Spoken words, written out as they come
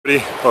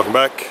Welcome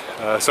back.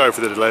 Sorry for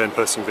the delay in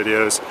posting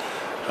videos.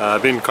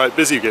 I've been quite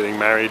busy getting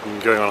married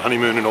and going on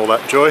honeymoon and all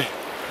that joy.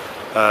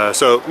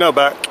 So now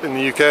back in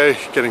the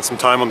UK, getting some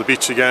time on the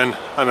beach again.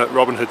 I'm at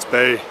Robin Hood's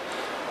Bay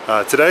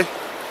today,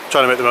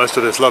 trying to make the most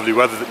of this lovely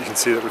weather that you can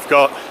see that we've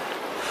got.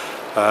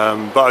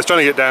 But I was trying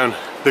to get down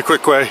the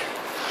quick way,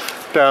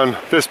 down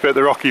this bit,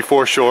 the rocky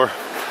foreshore.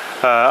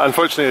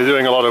 Unfortunately, they're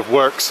doing a lot of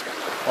works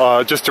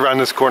just around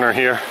this corner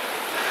here,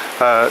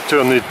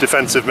 doing the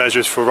defensive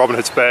measures for Robin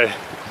Hood's Bay.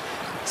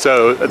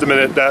 So at the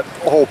minute that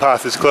whole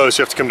path is closed,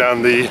 you have to come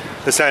down the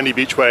sandy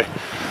beach way,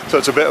 so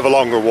it's a bit of a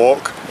longer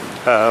walk.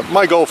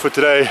 My goal for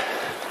today,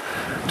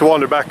 to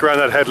wander back around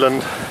that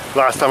headland.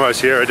 Last time I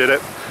was here I did it.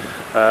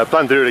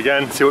 Plan to do it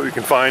again, see what we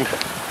can find.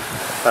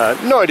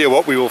 No idea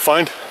what we will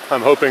find.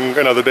 I'm hoping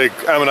another big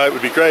ammonite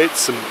would be great,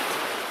 some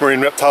marine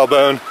reptile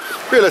bone.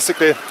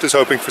 Realistically, just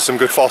hoping for some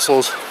good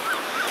fossils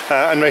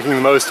and making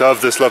the most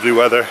of this lovely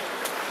weather.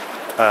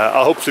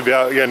 I'll hopefully be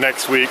out again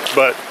next week,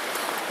 but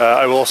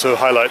I will also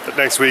highlight that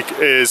next week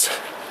is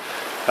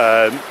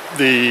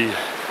the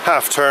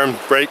half-term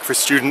break for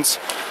students,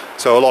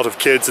 so a lot of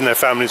kids and their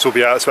families will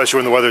be out, especially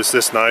when the weather's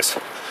this nice.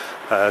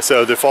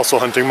 So the fossil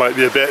hunting might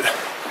be a bit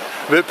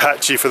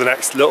patchy for the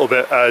next little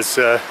bit as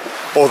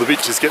all the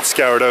beaches get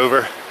scoured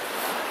over.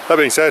 That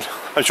being said,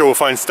 I'm sure we'll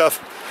find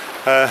stuff,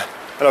 and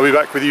I'll be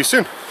back with you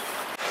soon.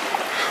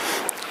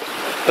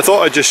 I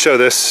thought I'd just show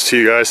this to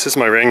you guys. This is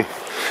my ring,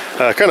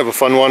 kind of a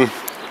fun one.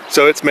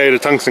 So it's made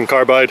of tungsten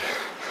carbide.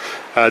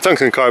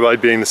 Tungsten carbide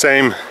being the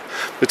same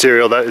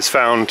material that is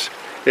found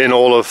in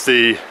all of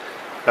the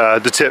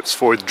tips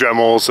for the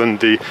Dremels and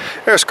the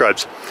air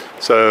scribes.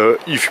 So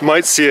you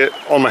might see it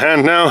on my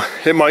hand now,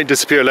 it might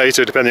disappear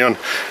later depending on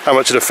how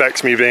much it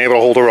affects me being able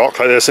to hold a rock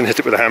like this and hit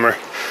it with a hammer.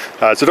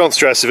 So don't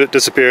stress if it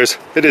disappears,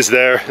 it is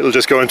there, it'll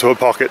just go into a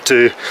pocket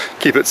to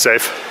keep it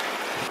safe.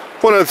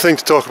 One other thing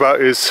to talk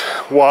about is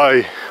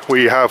why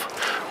we have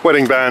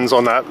wedding bands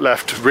on that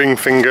left ring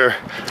finger.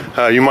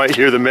 You might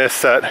hear the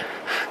myth that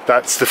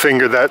that's the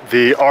finger that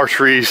the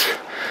arteries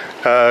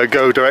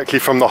go directly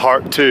from the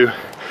heart to,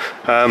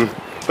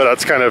 but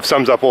that's kind of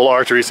sums up all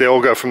arteries. They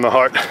all go from the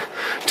heart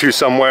to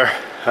somewhere.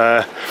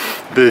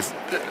 The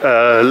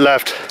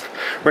left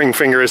ring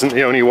finger isn't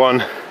the only one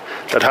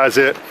that has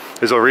it.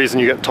 There's a reason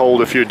you get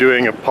told if you're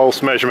doing a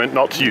pulse measurement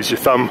not to use your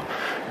thumb,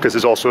 because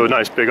there's also a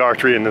nice big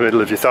artery in the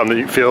middle of your thumb that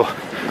you feel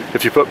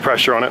if you put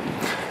pressure on it.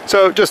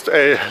 So just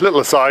a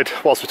little aside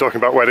whilst we're talking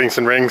about weddings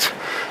and rings.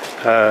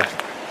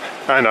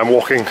 And I'm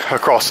walking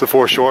across the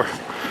foreshore.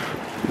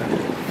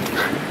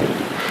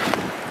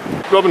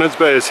 Robin Hood's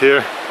Bay is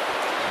here.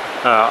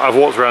 I've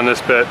walked around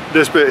this bit.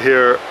 This bit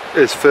here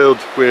is filled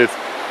with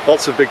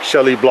lots of big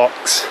shelly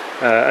blocks,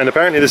 and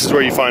apparently this is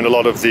where you find a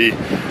lot of the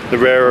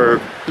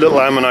rarer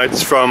little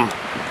ammonites from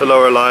the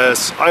Lower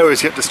Lias. I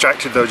always get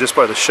distracted though just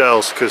by the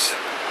shells, because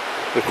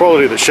the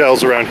quality of the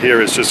shells around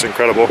here is just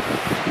incredible.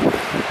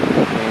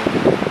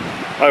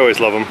 I always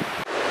love them.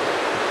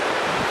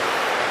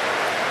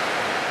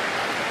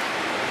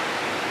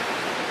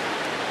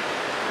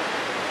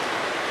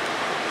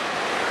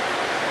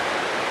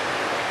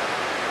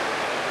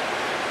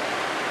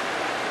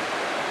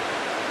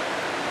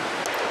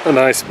 A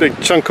nice big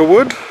chunk of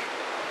wood.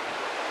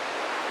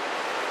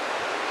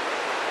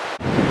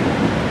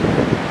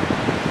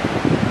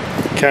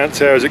 Can't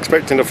say I was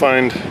expecting to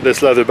find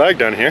this leather bag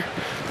down here.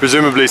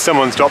 Presumably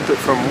someone's dropped it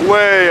from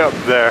way up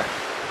there.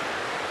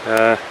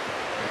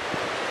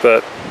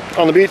 But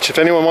on the beach, if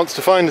anyone wants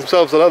to find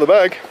themselves a leather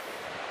bag.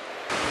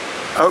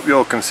 I hope you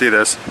all can see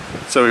this.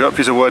 So we've got a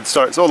piece of wood,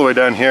 starts all the way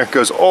down here,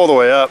 goes all the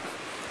way up,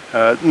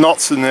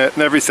 knots in it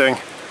and everything.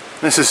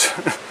 This is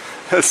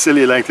a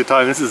silly length of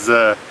time. This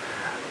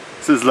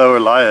is Lower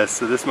Lias,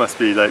 so this must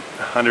be like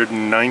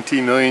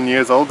 190 million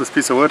years old, this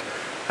piece of wood,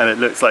 and it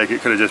looks like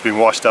it could have just been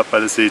washed up by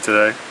the sea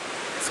today.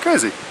 It's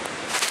crazy.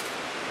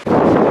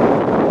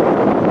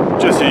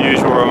 Just a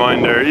usual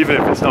reminder,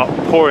 even if it's not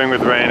pouring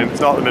with rain and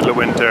it's not the middle of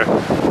winter,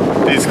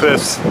 these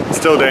cliffs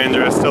still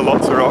dangerous, still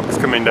lots of rocks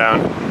coming down.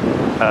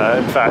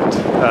 In fact,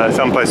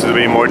 some places will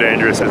be more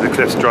dangerous as the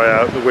cliffs dry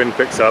out, the wind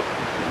picks up,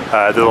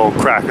 they'll all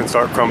crack and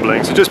start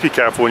crumbling. So just be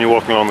careful when you're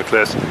walking along the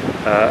cliffs,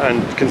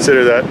 and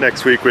consider that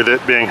next week, with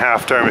it being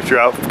half term, if you're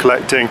out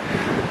collecting,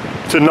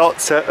 to not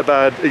set a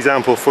bad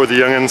example for the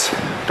young'uns.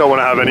 Don't want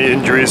to have any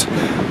injuries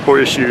or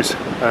issues,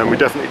 and we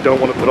definitely don't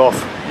want to put off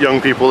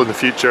young people in the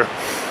future.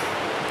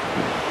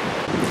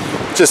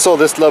 Just saw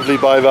this lovely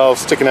bivalve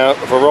sticking out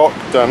of a rock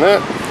down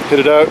there, hit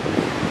it out,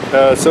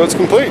 so it's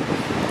complete.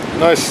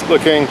 Nice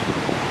looking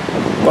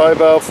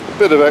bivalve,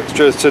 bit of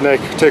extras to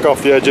take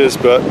off the edges,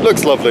 but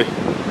looks lovely.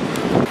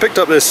 Picked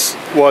up this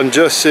one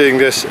just seeing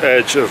this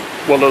edge of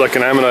what looked like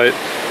an ammonite,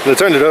 and I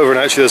turned it over and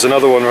actually there's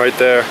another one right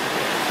there,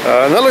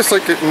 and that looks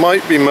like it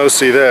might be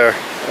mostly there.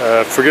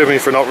 Forgive me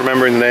for not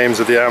remembering the names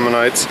of the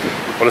ammonites.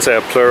 I want to say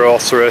a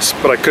Hildoceras,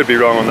 but I could be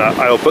wrong on that.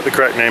 I'll put the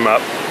correct name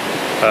up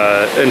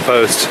in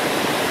post.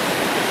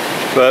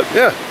 But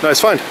yeah, nice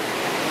find.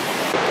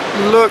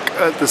 Look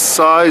at the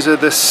size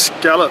of this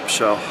scallop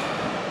shell.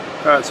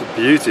 That's a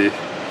beauty.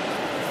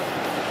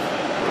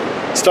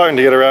 Starting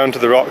to get around to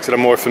the rocks that I'm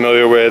more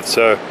familiar with,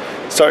 so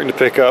starting to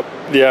pick up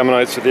the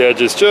ammonites with the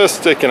edges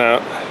just sticking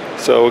out.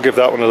 So we'll give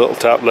that one a little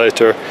tap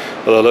later,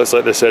 although it looks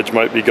like this edge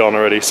might be gone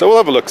already. So we'll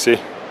have a look-see.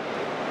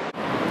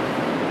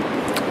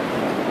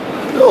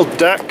 Little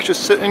deck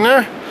just sitting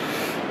there.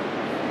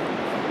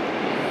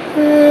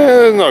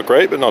 Not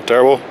great, but not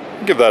terrible.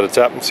 Give that a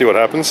tap and see what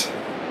happens.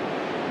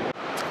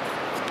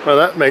 Well,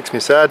 that makes me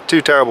sad.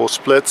 Two terrible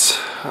splits,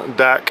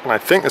 DAC, and I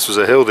think this was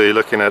a Hildy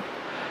looking at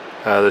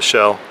the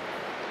shell.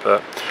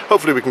 But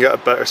hopefully we can get a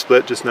better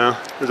split just now.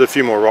 There's a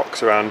few more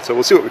rocks around, so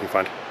we'll see what we can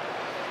find.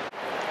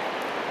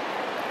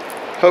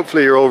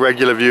 Hopefully you're all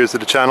regular viewers of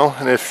the channel,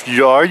 and if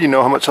you are, you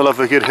know how much I love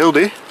a good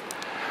Hildy.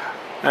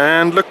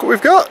 And look what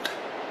we've got.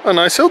 A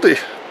nice Hildy.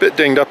 Bit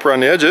dinged up around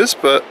the edges,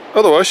 but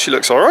otherwise she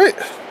looks alright.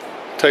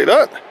 Take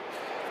that.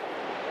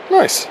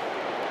 Nice.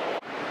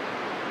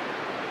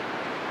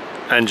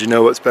 And you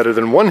know what's better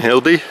than one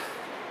Hildy?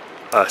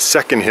 A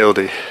second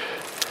Hildy.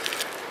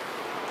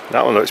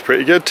 That one looks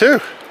pretty good too.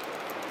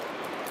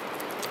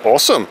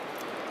 Awesome.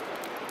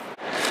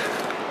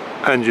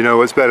 And you know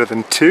what's better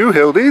than two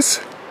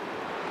Hildies?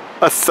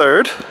 A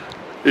third.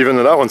 Even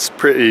though that one's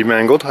pretty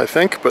mangled, I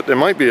think, but there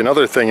might be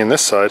another thing in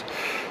this side.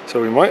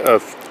 So we might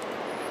have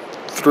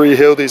three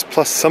Hildies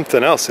plus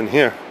something else in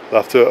here.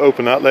 I'll have to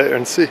open that later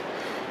and see.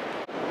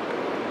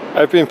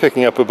 I've been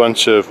picking up a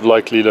bunch of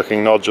likely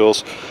looking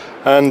nodules,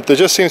 and there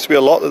just seems to be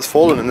a lot that's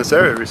fallen in this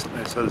area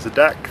recently. So there's a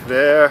deck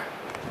there,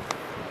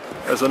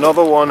 there's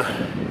another one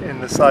in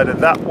the side of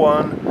that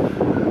one,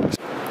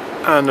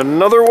 and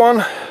another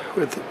one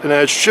with an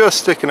edge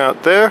just sticking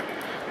out there.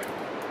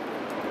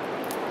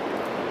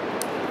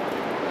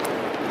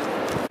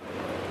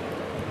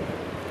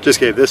 Just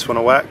gave this one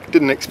a whack,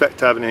 didn't expect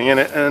to have anything in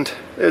it, and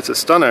it's a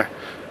stunner.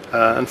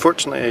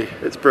 Unfortunately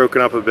it's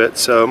broken up a bit,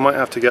 so I might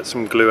have to get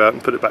some glue out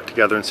and put it back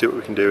together and see what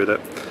we can do with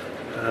it.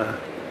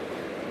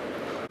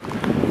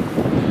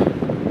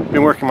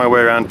 Been working my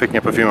way around picking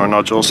up a few more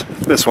nodules.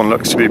 This one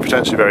looks to be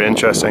potentially very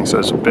interesting, so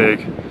there's a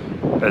big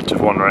edge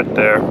of one right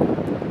there.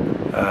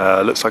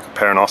 Looks like a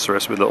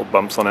Paranoceras with little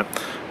bumps on it,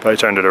 but I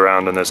turned it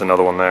around and there's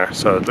another one there,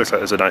 so it looks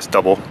like there's a nice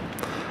double.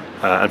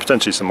 And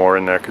potentially some more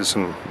in there because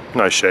some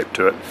nice shape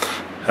to it.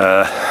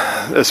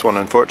 This one,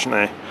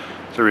 unfortunately,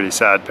 is a really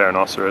sad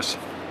Paranoceras.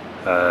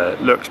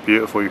 It looks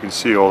beautiful, you can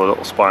see all the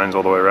little spines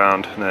all the way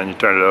around, and then you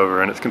turn it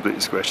over and it's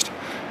completely squished.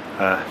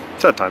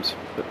 Sad times,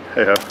 but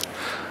hey ho.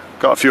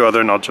 Got a few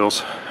other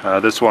nodules.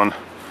 This one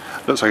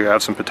looks like it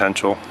has some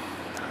potential.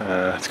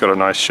 It's got a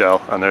nice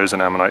shell, and there's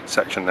an ammonite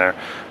section there.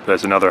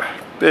 There's another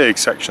big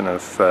section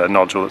of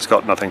nodule that's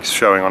got nothing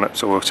showing on it,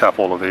 so we'll tap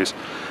all of these.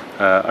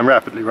 I'm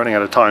rapidly running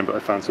out of time, but I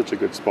found such a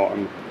good spot.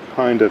 I'm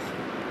kind of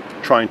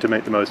trying to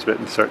make the most of it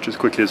and search as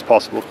quickly as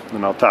possible,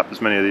 and I'll tap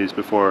as many of these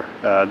before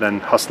then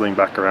hustling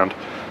back around.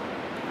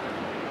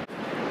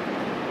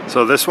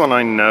 So this one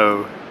I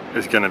know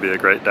is going to be a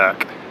great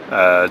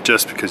DAC,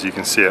 just because you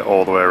can see it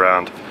all the way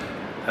around.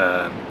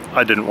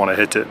 I didn't want to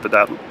hit it, but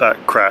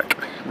that crack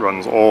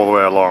runs all the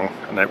way along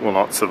and it will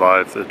not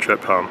survive the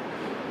trip home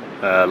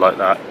like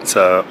that.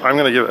 So I'm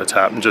going to give it a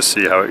tap and just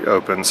see how it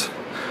opens.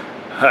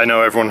 I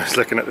know everyone is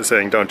looking at this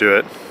saying don't do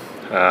it,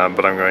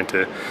 but I'm going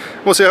to.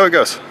 We'll see how it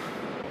goes.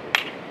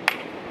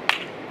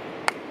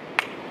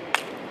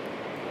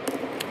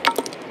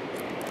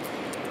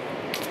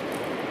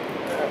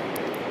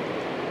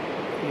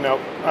 No,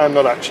 I'm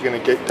not actually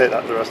going to take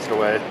that the rest of the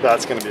way.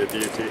 That's going to be a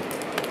beauty.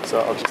 So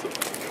I'll just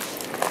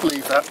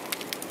leave that.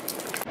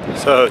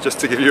 So just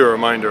to give you a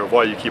reminder of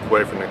why you keep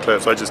away from the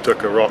cliffs, I just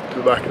took a rock to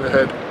the back of the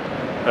head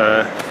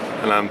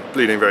and I'm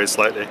bleeding very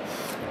slightly.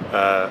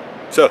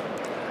 So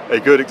a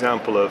good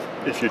example of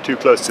if you're too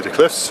close to the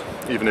cliffs,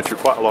 even if you're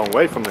quite a long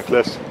way from the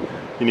cliffs,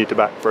 you need to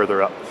back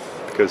further up,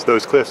 because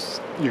those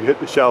cliffs, you hit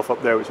the shelf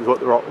up there, which is what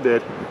the rock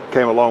did,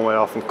 came a long way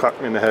off and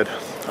cracked me in the head.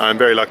 I'm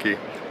very lucky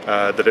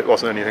that it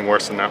wasn't anything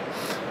worse than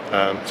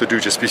that. So do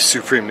just be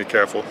supremely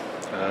careful.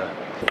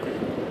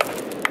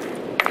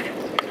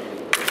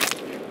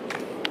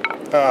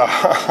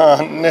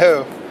 Oh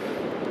no!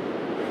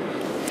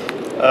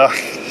 Ugh,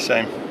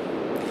 shame.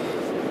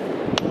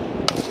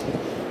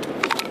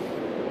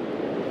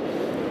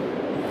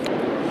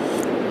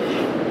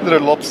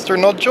 Little lobster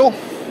nodule.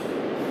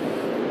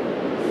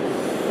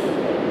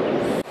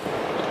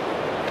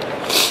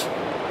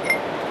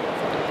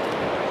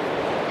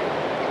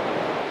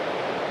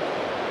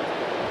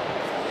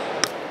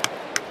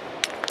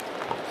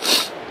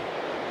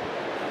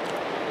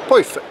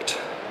 Perfect.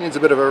 Needs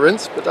a bit of a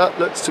rinse, but that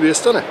looks to be a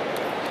stunner.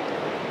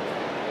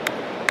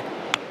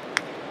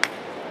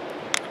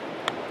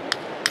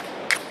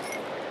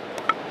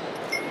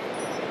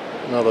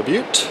 Another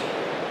beaut.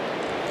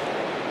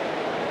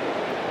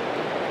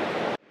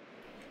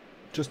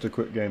 Just a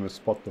quick game of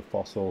Spot the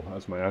Fossil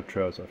as my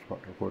outro, as I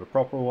forgot to record a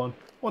proper one.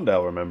 One day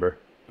I'll remember,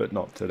 but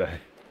not today.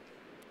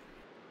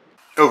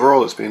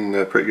 Overall, it's been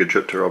a pretty good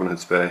trip to Robin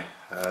Hood's Bay.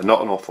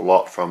 Not an awful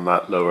lot from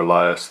that Lower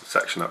Lias, the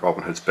section that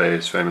Robin Hood's Bay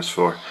is famous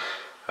for.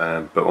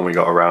 But when we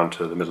got around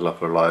to the middle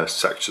Upper Lias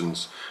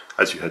sections,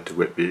 as you head to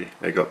Whitby,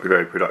 they got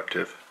very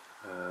productive.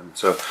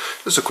 So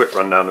just a quick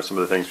rundown of some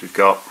of the things we've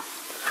got.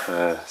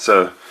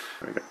 So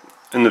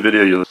in the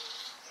video you'll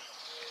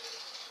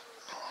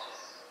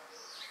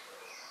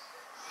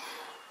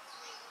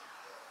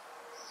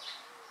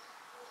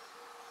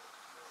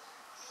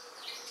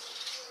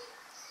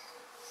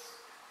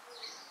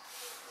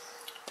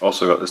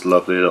also got this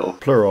lovely little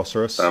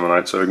Pleuroceras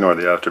ammonite, so ignore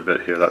the outer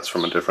bit here, that's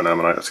from a different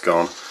ammonite that's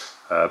gone.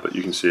 But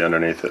you can see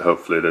underneath it,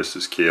 hopefully there's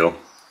this keel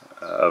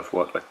of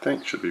what I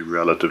think should be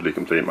relatively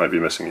complete, might be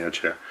missing the edge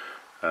here.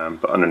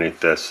 But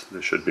underneath this,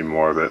 there should be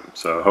more of it,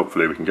 so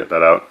hopefully we can get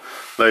that out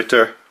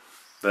later.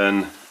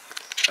 Then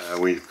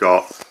we've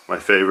got my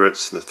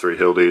favourites, the 3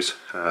 Hildies.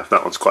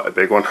 That one's quite a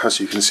big one, as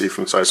you can see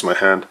from the size of my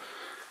hand.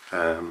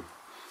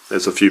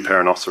 There's a few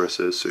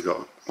Paranocereses, so you've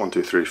got 1,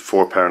 2, 3,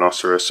 4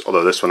 Paranoceres,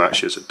 although this one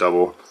actually is a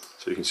double,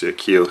 so you can see a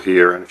keel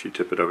here, and if you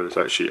tip it over there's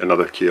actually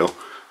another keel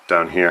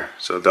down here,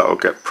 so that'll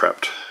get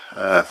prepped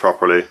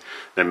properly.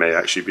 There may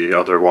actually be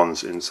other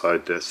ones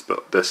inside this,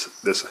 but this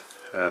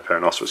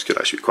Paranoceres could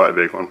actually be quite a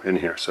big one in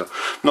here, so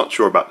I'm not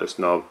sure about this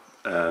knob,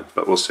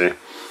 but we'll see.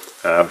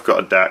 I've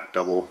got a DAC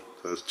double,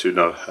 so there's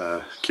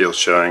 2 keels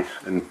showing,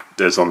 and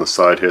there's on the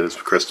side here, there's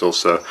crystals,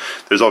 so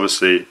there's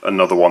obviously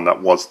another one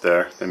that was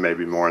there, there may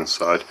be more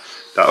inside,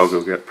 that'll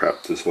go get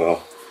prepped as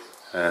well.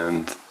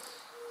 And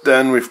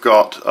then we've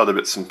got other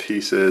bits and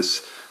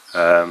pieces,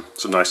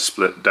 some nice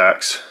split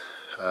DACs,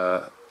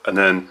 and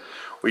then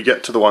we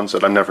get to the ones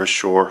that I'm never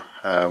sure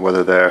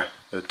whether they're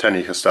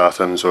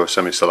tenicostatums or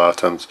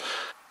semicellatums.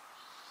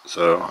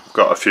 So I've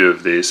got a few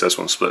of these, this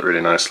one split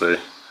really nicely.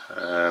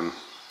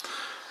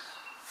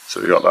 So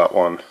we got that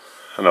one,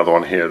 another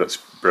one here that's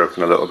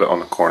broken a little bit on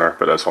the corner,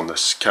 but that's on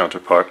this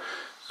counterpart.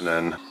 And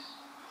then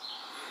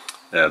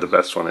the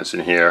best one is in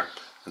here,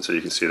 and so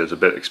you can see there's a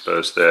bit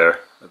exposed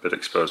there, a bit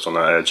exposed on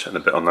that edge, and a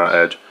bit on that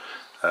edge.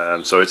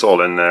 So it's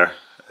all in there.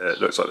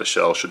 It looks like the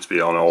shell should be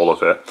on all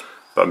of it,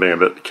 but I'm being a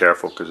bit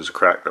careful because there's a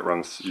crack that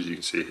runs, as you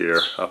can see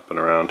here, up and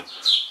around.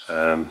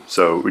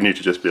 So we need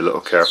to just be a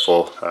little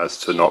careful as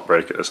to not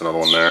break it. There's another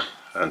one there,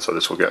 and so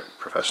this will get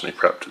professionally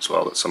prepped as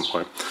well at some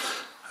point.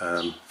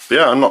 But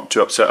yeah, I'm not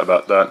too upset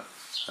about that.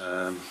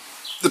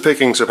 The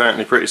pickings are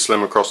apparently pretty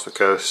slim across the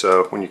coast,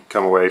 so when you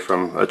come away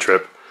from a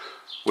trip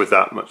with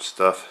that much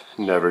stuff,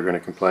 you're never going to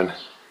complain.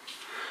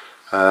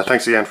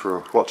 Thanks again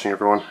for watching,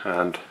 everyone,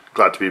 and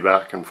glad to be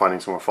back and finding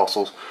some more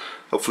fossils.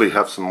 Hopefully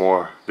have some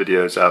more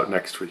videos out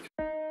next week.